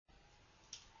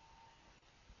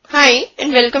Hi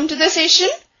and welcome to the session.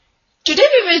 Today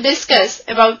we will discuss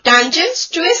about tangents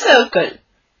to a circle.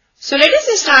 So let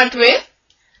us start with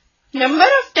number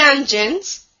of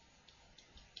tangents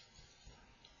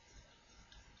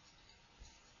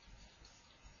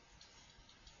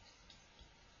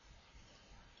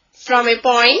from a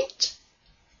point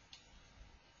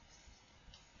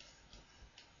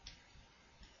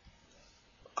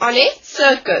on a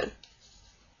circle.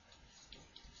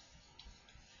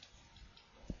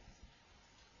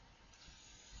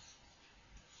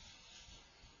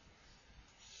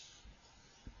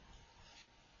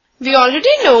 We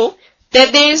already know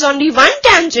that there is only one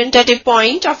tangent at a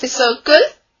point of a circle.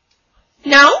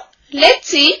 Now, let's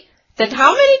see that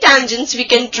how many tangents we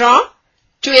can draw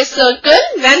to a circle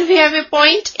when we have a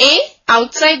point A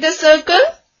outside the circle.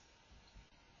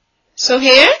 So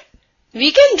here,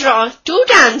 we can draw two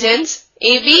tangents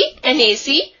AB and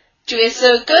AC to a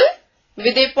circle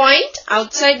with a point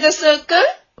outside the circle.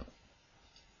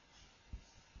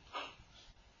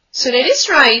 So let us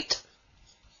write.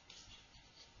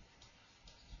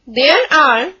 There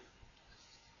are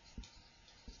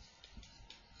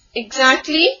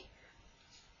exactly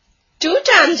two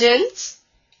tangents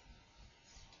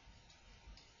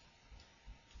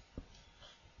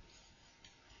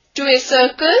to a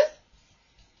circle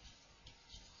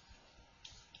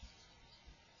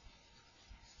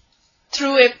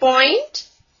through a point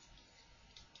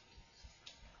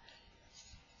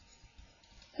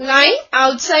lying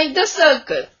outside the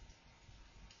circle.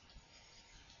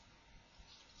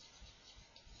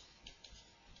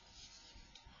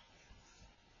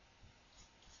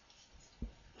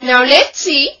 Now let's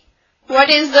see what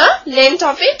is the length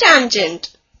of a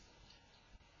tangent.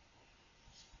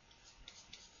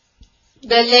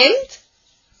 The length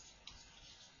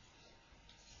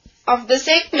of the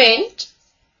segment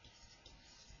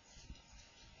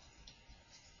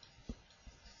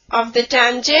of the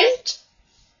tangent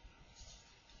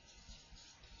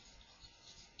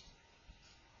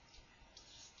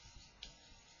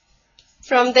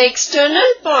from the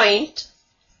external point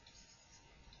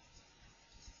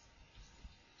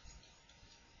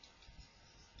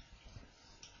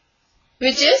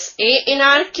which is A in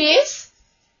our case,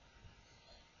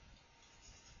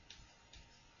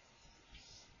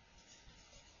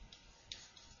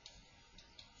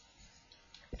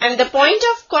 and the point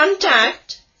of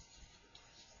contact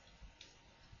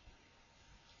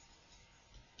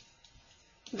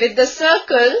with the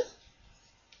circle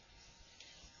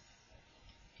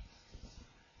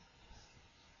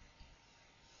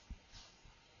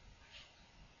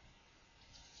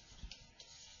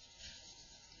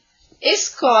is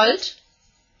called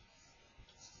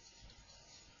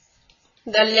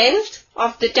the length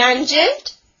of the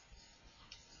tangent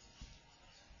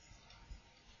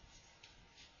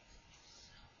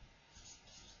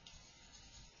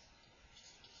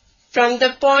from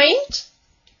the point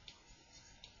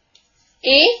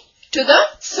A to the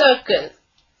circle.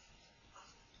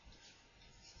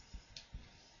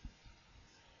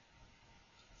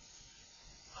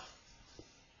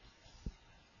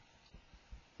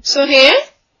 So here,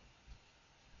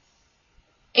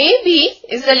 AB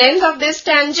is the length of this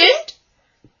tangent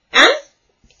and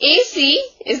AC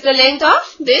is the length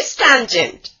of this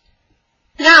tangent.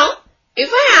 Now, if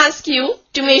I ask you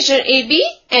to measure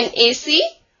AB and AC,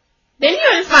 then you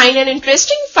will find an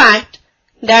interesting fact,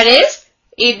 that is,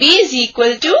 AB is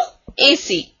equal to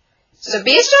AC. So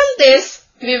based on this,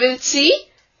 we will see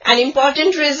an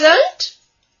important result.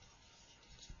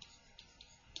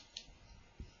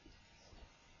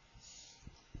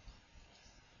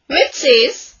 Which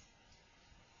says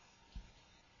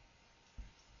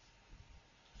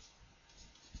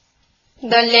the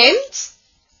lengths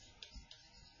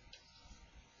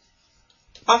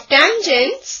of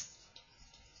tangents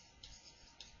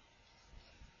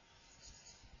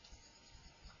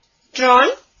drawn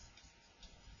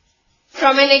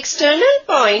from an external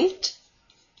point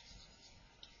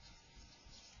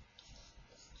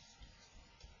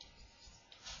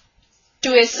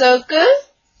to a circle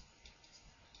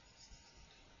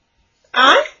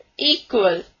are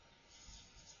equal.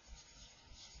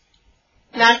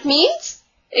 That means,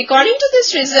 according to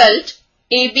this result,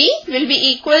 AB will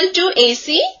be equal to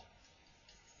AC.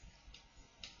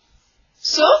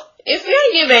 So, if we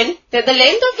are given that the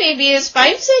length of AB is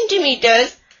 5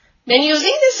 centimeters, then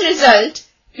using this result,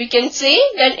 we can say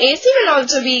that AC will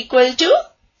also be equal to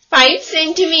 5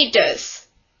 centimeters.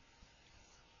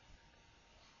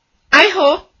 I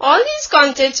hope all these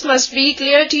concepts must be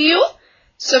clear to you.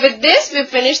 So with this, we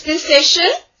finish this session.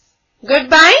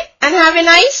 Goodbye and have a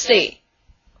nice day.